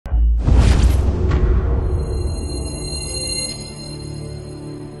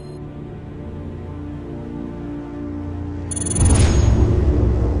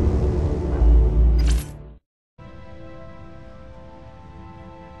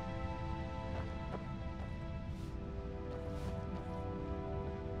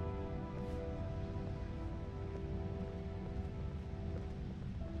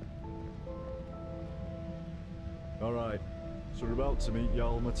Alright, so we're about to meet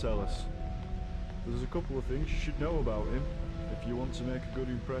Jarl Metellus. There's a couple of things you should know about him if you want to make a good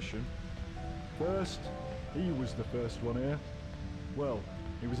impression. First, he was the first one here. Well,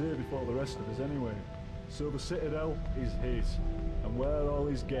 he was here before the rest of us anyway. So the Citadel is his, and we're all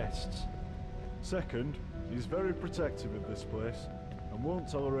his guests. Second, he's very protective of this place, and won't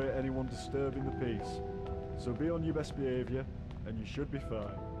tolerate anyone disturbing the peace. So be on your best behaviour, and you should be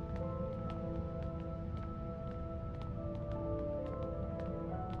fine.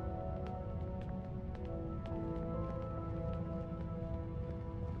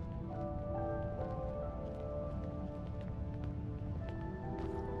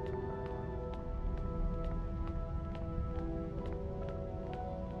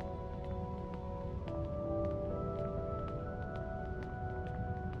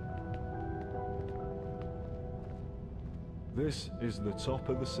 This is the top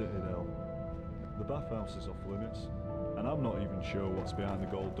of the Citadel. The bathhouse is off limits, and I'm not even sure what's behind the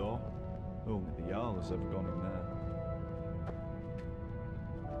gold door. Only the Jarl has ever gone in there.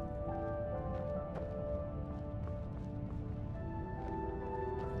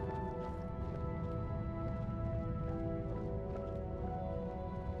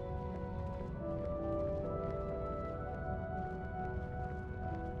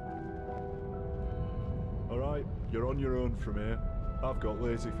 Alright, you're on your own from here. I've got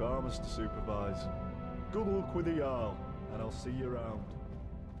lazy farmers to supervise. Good luck with the Jarl, and I'll see you around.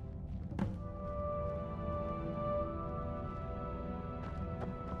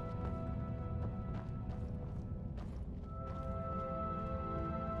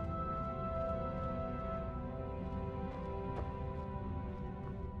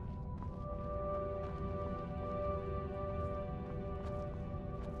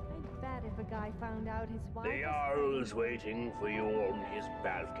 If a guy found out his wife. The Jarl's waiting for you on his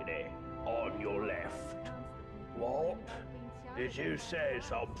balcony, on your left. What? Did you say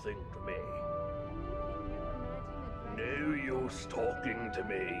something to me? No use talking to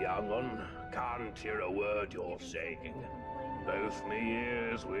me, young un. Can't hear a word you're saying. Both me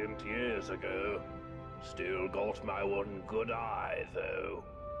ears went years ago. Still got my one good eye, though.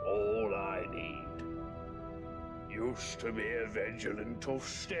 All I need. Used to be a vigilant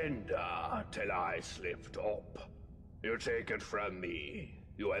offender till I slipped up. You take it from me.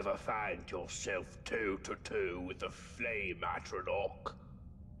 You ever find yourself toe-to-toe with the flame Atronach,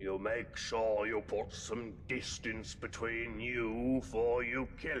 you make sure you put some distance between you before you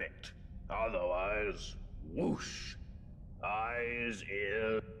kill it. Otherwise, whoosh. Eyes,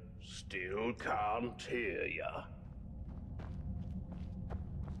 ear, still can't hear ya.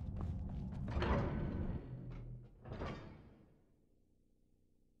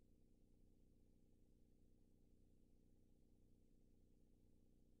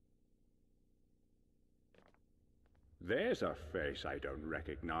 There's a face I don't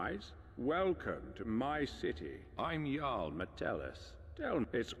recognize. Welcome to my city. I'm Jarl Metellus. Tell me,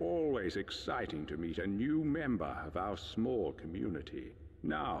 it's always exciting to meet a new member of our small community.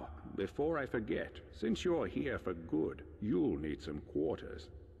 Now, before I forget, since you're here for good, you'll need some quarters.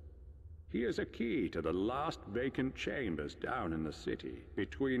 Here's a key to the last vacant chambers down in the city,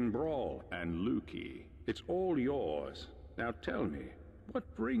 between Brawl and Luki. It's all yours. Now tell me,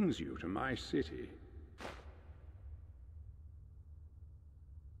 what brings you to my city?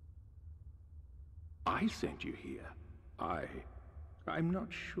 I sent you here. I'm not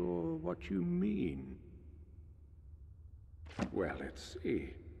sure what you mean. Well, let's see.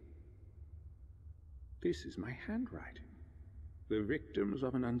 This is my handwriting. The victims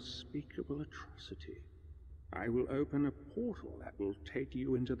of an unspeakable atrocity. I will open a portal that will take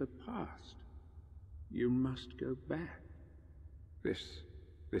you into the past. You must go back. This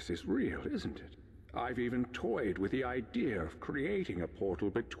is real, isn't it? I've even toyed with the idea of creating a portal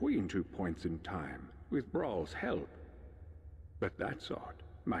between 2 points in time, with Brawl's help. But that's odd.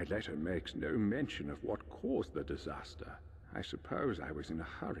 My letter makes no mention of what caused the disaster. I suppose I was in a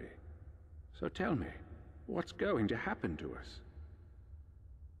hurry. So tell me, what's going to happen to us?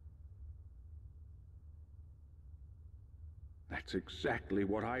 That's exactly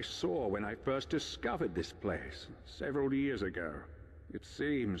what I saw when I first discovered this place, several years ago. It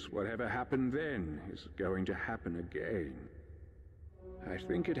seems whatever happened then is going to happen again. I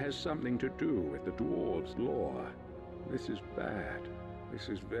think it has something to do with the dwarves' lore. This is bad. This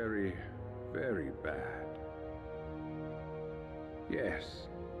is very, very bad. Yes,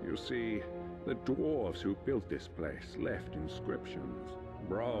 you see, the dwarves who built this place left inscriptions.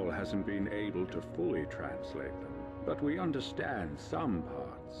 Brawl hasn't been able to fully translate them, but we understand some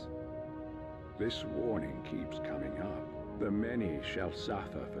parts. This warning keeps coming up. The many shall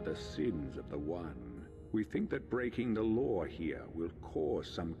suffer for the sins of the one. We think that breaking the law here will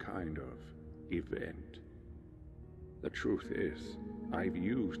cause some kind of event. The truth is, I've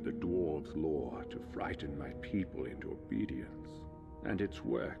used the dwarves' law to frighten my people into obedience, and it's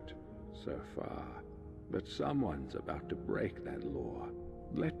worked so far. But someone's about to break that law.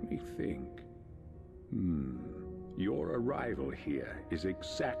 Let me think. Your arrival here is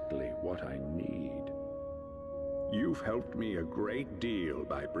exactly what I need. You've helped me a great deal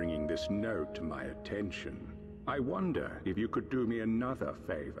by bringing this note to my attention. I wonder if you could do me another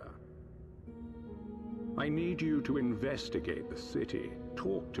favor. I need you to investigate the city,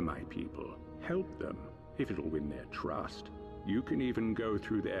 talk to my people, help them, if it'll win their trust. You can even go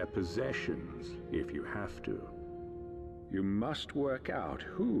through their possessions if you have to. You must work out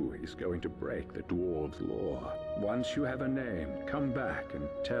who is going to break the dwarves' law. Once you have a name, come back and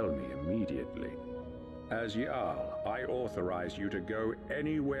tell me immediately. As Jarl, I authorize you to go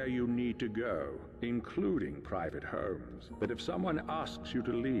anywhere you need to go, including private homes. But if someone asks you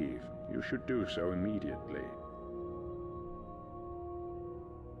to leave, you should do so immediately.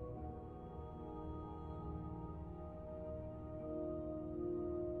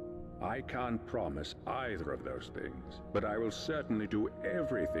 I can't promise either of those things, but I will certainly do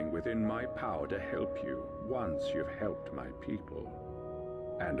everything within my power to help you once you've helped my people.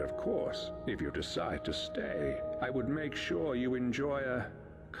 And of course, if you decide to stay, I would make sure you enjoy a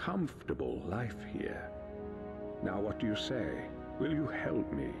comfortable life here. Now what do you say? Will you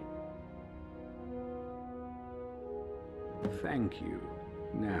help me? Thank you.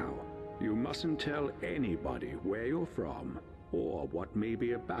 Now, you mustn't tell anybody where you're from or what may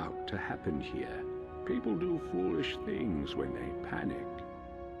be about to happen here. People do foolish things when they panic.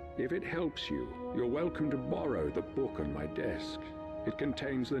 If it helps you, you're welcome to borrow the book on my desk. It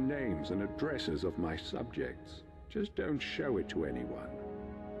contains the names and addresses of my subjects. Just don't show it to anyone.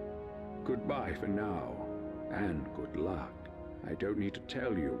 Goodbye for now, and good luck. I don't need to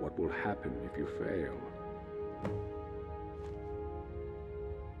tell you what will happen if you fail.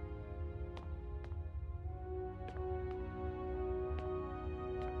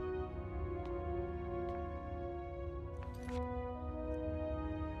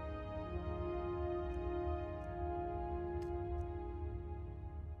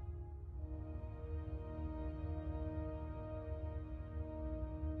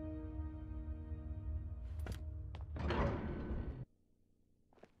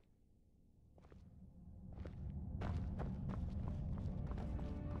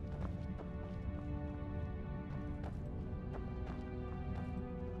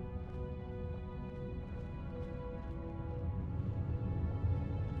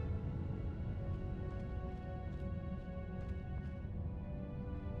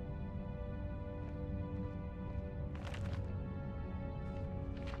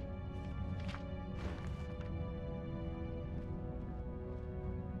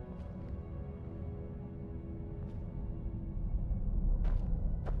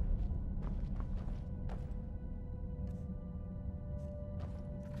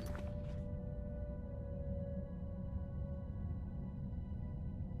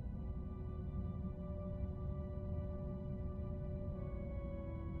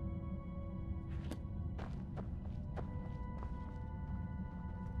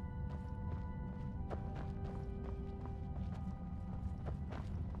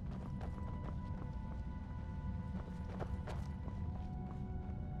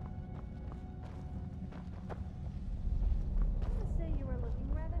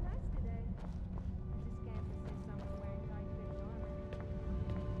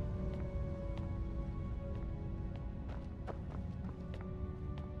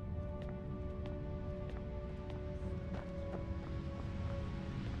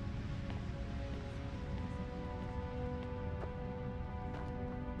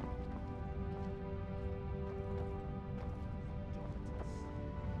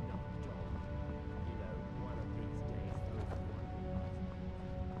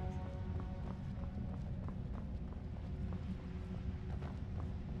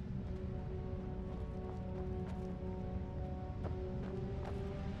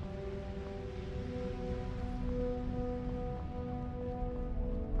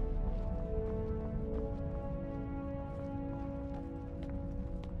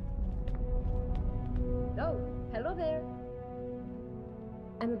 Hello there!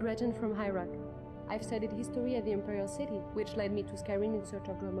 I'm a Breton from Hyrock. I've studied history at the Imperial City, which led me to Skyrim in search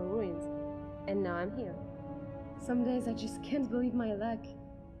of Dwemer ruins. And now I'm here. Some days I just can't believe my luck.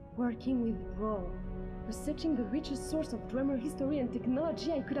 Working with Brawl, researching the richest source of Dwemer history and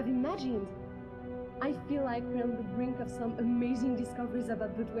technology I could have imagined. I feel like we're on the brink of some amazing discoveries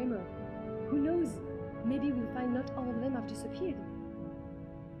about the Dwemer. Who knows? Maybe we'll find not all of them have disappeared.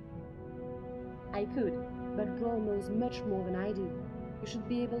 I could, but Brawl knows much more than I do. You should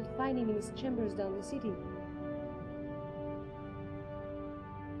be able to find him in his chambers down the city.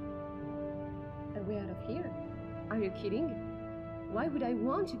 A way out of here? Are you kidding? Why would I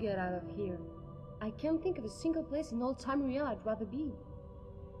want to get out of here? I can't think of a single place in all Tamaria I'd rather be.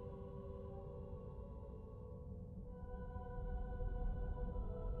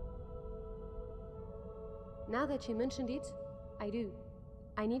 Now that you mentioned it, I do.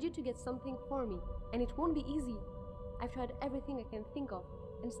 I need you to get something for me, and it won't be easy. I've tried everything I can think of,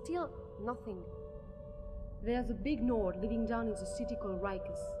 and still nothing. There's a big Nord living down in the city called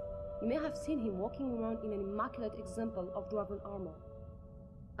Rikus. You may have seen him walking around in an immaculate example of dwarven armor.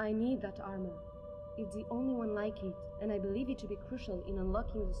 I need that armor. It's the only one like it, and I believe it to be crucial in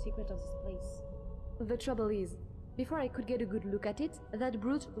unlocking the secret of this place. The trouble is, before I could get a good look at it, that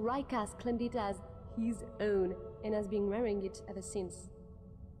brute Rikas claimed it as his own, and has been wearing it ever since.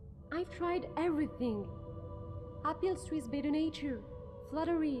 I've tried everything. Appeals to his better nature,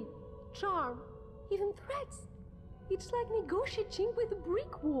 flattery, charm, even threats. It's like negotiating with a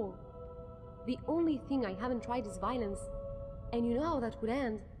brick wall. The only thing I haven't tried is violence, and you know how that would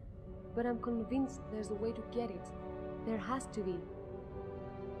end. But I'm convinced there's a way to get it. There has to be.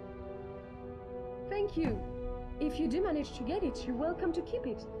 Thank you. If you do manage to get it, you're welcome to keep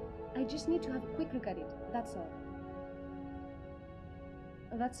it. I just need to have a quick look at it, that's all.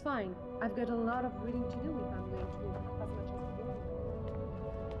 That's fine. I've got a lot of reading to do if I'm going to move as much as you want.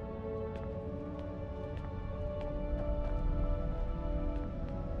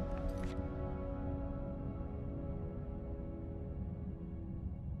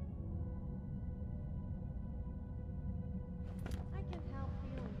 I can't help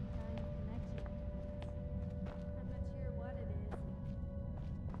feeling a kind of connection. I'm not sure what it is.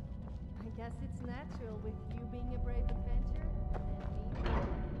 I guess it's natural with you being a brave adventurer and me.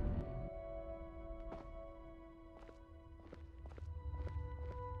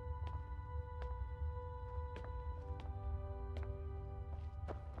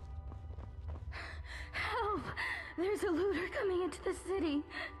 Help! There's a looter coming into the city.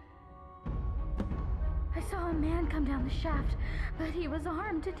 I saw a man come down the shaft, but he was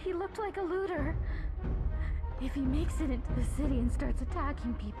armed and he looked like a looter. If he makes it into the city and starts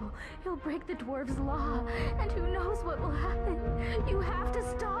attacking people, he'll break the dwarves' law, and who knows what will happen. You have to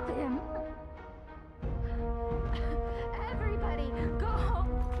stop him. Everybody, go!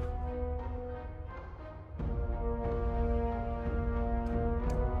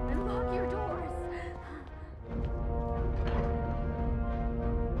 And lock your doors.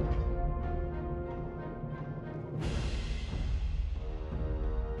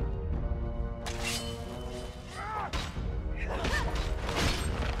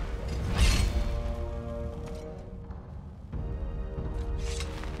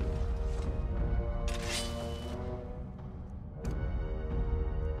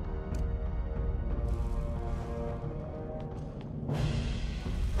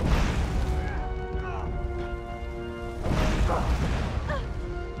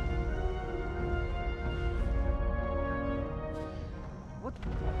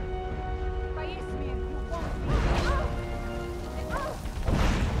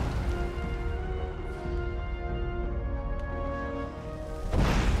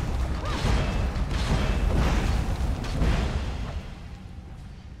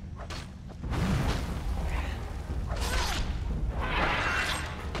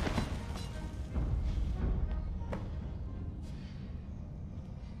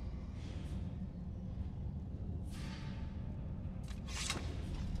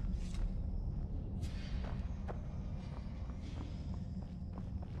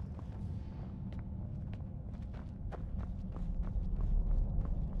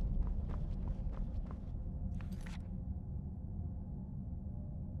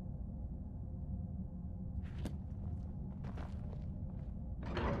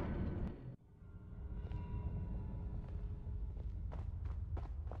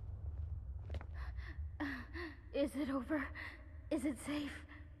 Is it over? Is it safe?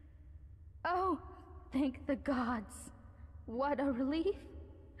 Oh, thank the gods. What a relief.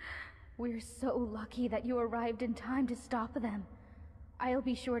 We're so lucky that you arrived in time to stop them. I'll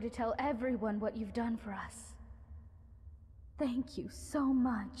be sure to tell everyone what you've done for us. Thank you so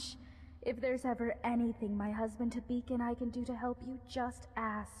much. If there's ever anything my husband Tabik and I can do to help you, just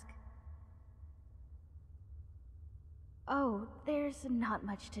ask. Oh, there's not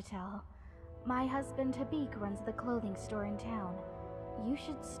much to tell. My husband Tabik runs the clothing store in town. You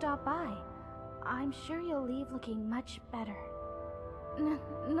should stop by. I'm sure you'll leave looking much better.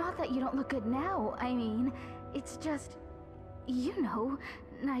 Not that you don't look good now, I mean, it's just, you know,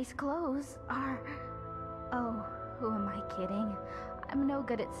 nice clothes are... Oh, who am I kidding? I'm no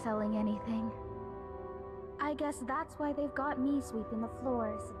good at selling anything. I guess that's why they've got me sweeping the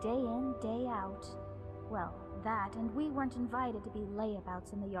floors day in, day out. Well, that, and we weren't invited to be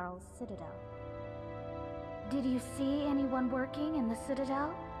layabouts in the Jarl's Citadel. Did you see anyone working in the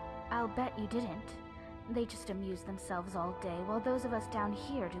Citadel? I'll bet you didn't. They just amuse themselves all day while those of us down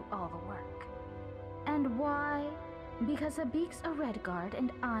here do all the work. And why? Because Habik's a Redguard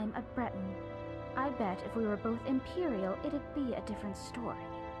and I'm a Breton. I bet if we were both Imperial, it'd be a different story.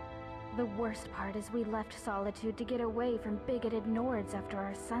 The worst part is we left Solitude to get away from bigoted Nords after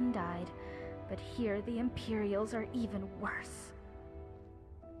our son died. But here the Imperials are even worse.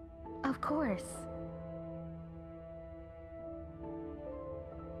 Of course.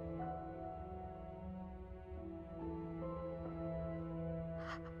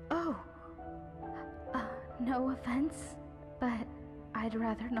 Oh. No offense, but I'd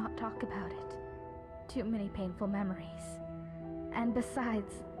rather not talk about it. Too many painful memories. And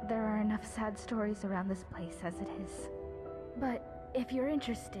besides, there are enough sad stories around this place as it is. But if you're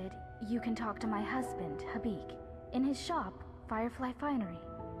interested, you can talk to my husband, Habik, in his shop, Firefly Finery.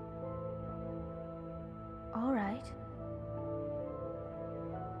 All right.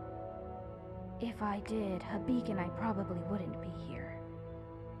 If I did, Habik and I probably wouldn't be here.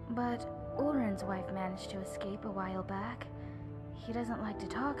 But Ulrin's wife managed to escape a while back. He doesn't like to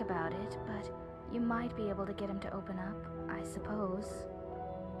talk about it, but you might be able to get him to open up, I suppose.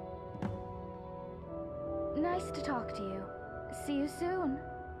 Nice to talk to you. See you soon.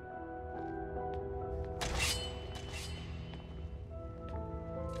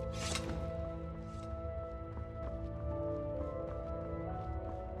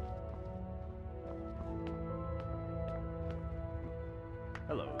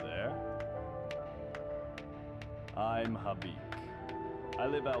 Hello there. I'm Habik. I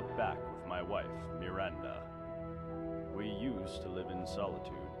live out back with my wife, Miranda. We used to live in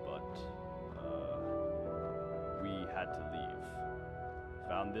Solitude, but, we had to leave.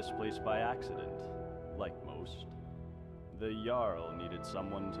 Found this place by accident, like most. The Jarl needed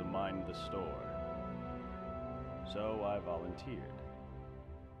someone to mind the store. So I volunteered.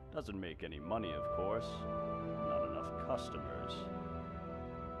 Doesn't make any money, of course. Not enough customers.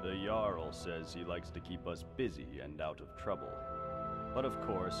 The Jarl says he likes to keep us busy and out of trouble. But of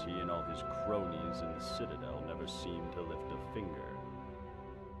course, he and all his cronies in the Citadel never seem to lift a finger.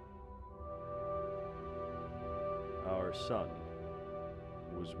 Our son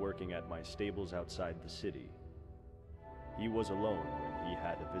was working at my stables outside the city. He was alone when he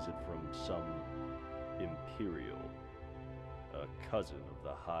had a visit from some Imperial, a cousin of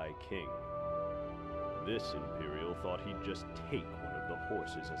the High King. This Imperial thought he'd just take one of the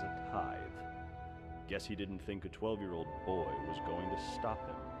horses as a tithe. Guess he didn't think a 12-year-old boy was going to stop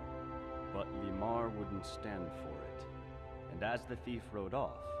him. But Limar wouldn't stand for it. And as the thief rode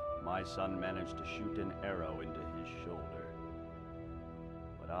off, my son managed to shoot an arrow into his shoulder.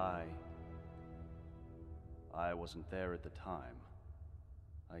 But I wasn't there at the time.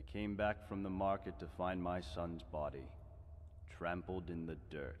 I came back from the market to find my son's body, trampled in the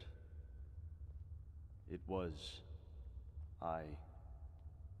dirt. It was...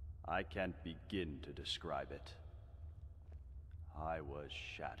 I can't begin to describe it. I was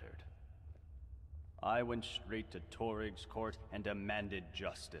shattered. I went straight to Torig's court and demanded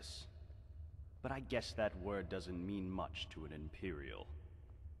justice. But I guess that word doesn't mean much to an Imperial.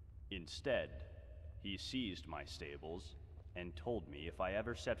 Instead, he seized my stables and told me if I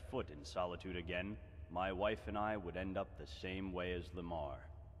ever set foot in Solitude again, my wife and I would end up the same way as Limar.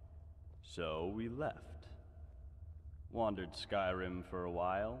 So we left. Wandered Skyrim for a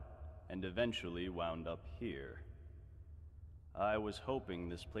while, and eventually wound up here. I was hoping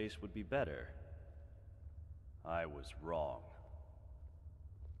this place would be better. I was wrong.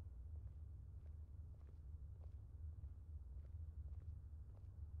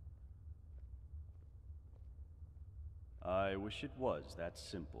 I wish it was that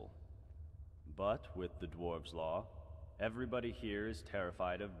simple. But with the Dwarves' Law, everybody here is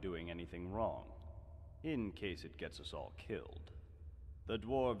terrified of doing anything wrong, in case it gets us all killed. The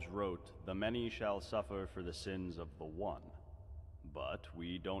dwarves wrote, "The many shall suffer for the sins of the one." But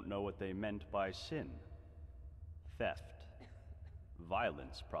we don't know what they meant by sin. Theft.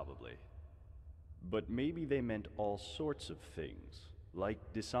 Violence, probably. But maybe they meant all sorts of things,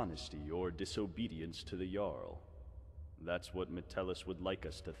 like dishonesty or disobedience to the Jarl. That's what Metellus would like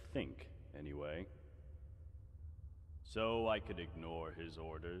us to think, anyway. So I could ignore his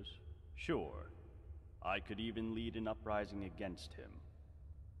orders. Sure. I could even lead an uprising against him.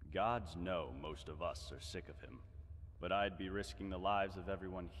 Gods know most of us are sick of him, but I'd be risking the lives of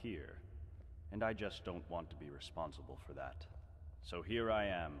everyone here, and I just don't want to be responsible for that. So here I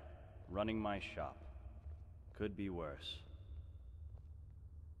am, running my shop. Could be worse.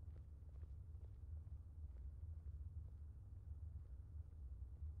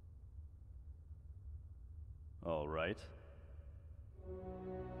 All right.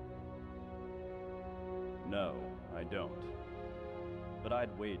 No, I don't. But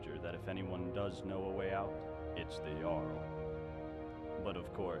I'd wager that if anyone does know a way out, it's the Jarl. But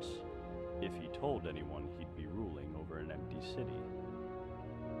of course, if he told anyone, he'd be ruling over an empty city.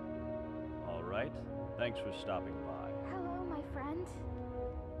 All right, thanks for stopping by. Hello, my friend.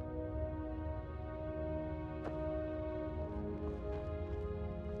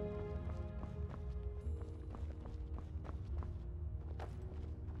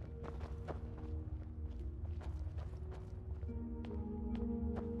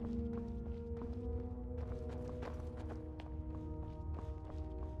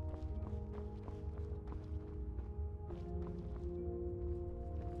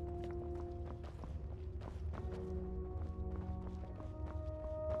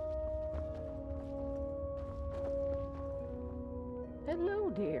 Hello,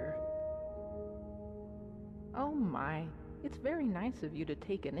 dear. Oh my, it's very nice of you to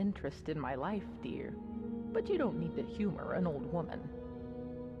take an interest in my life, dear. But you don't need to humor an old woman.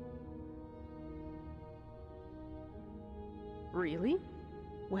 Really?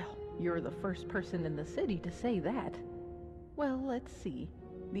 Well, you're the first person in the city to say that. Well, let's see.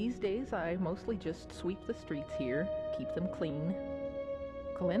 These days I mostly just sweep the streets here, keep them clean.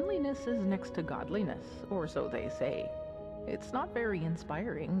 Cleanliness is next to godliness, or so they say. It's not very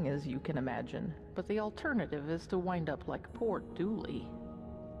inspiring, as you can imagine, but the alternative is to wind up like poor Dooley.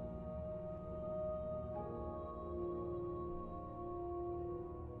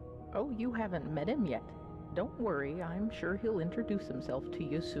 Oh, you haven't met him yet? Don't worry, I'm sure he'll introduce himself to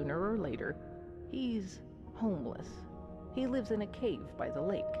you sooner or later. He's homeless. He lives in a cave by the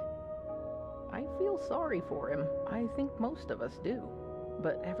lake. I feel sorry for him. I think most of us do.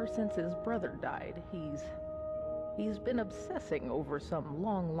 But ever since his brother died, He's been obsessing over some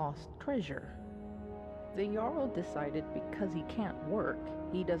long-lost treasure. The Jarl decided because he can't work,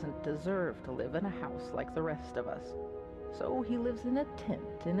 he doesn't deserve to live in a house like the rest of us. So he lives in a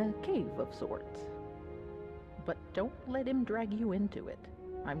tent in a cave of sorts. But don't let him drag you into it.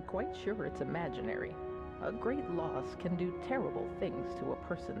 I'm quite sure it's imaginary. A great loss can do terrible things to a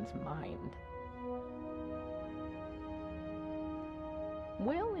person's mind.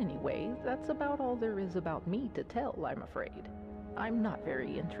 Well, anyway, that's about all there is about me to tell, I'm afraid. I'm not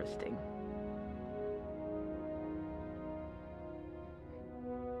very interesting.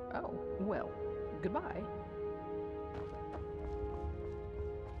 Oh, well, goodbye.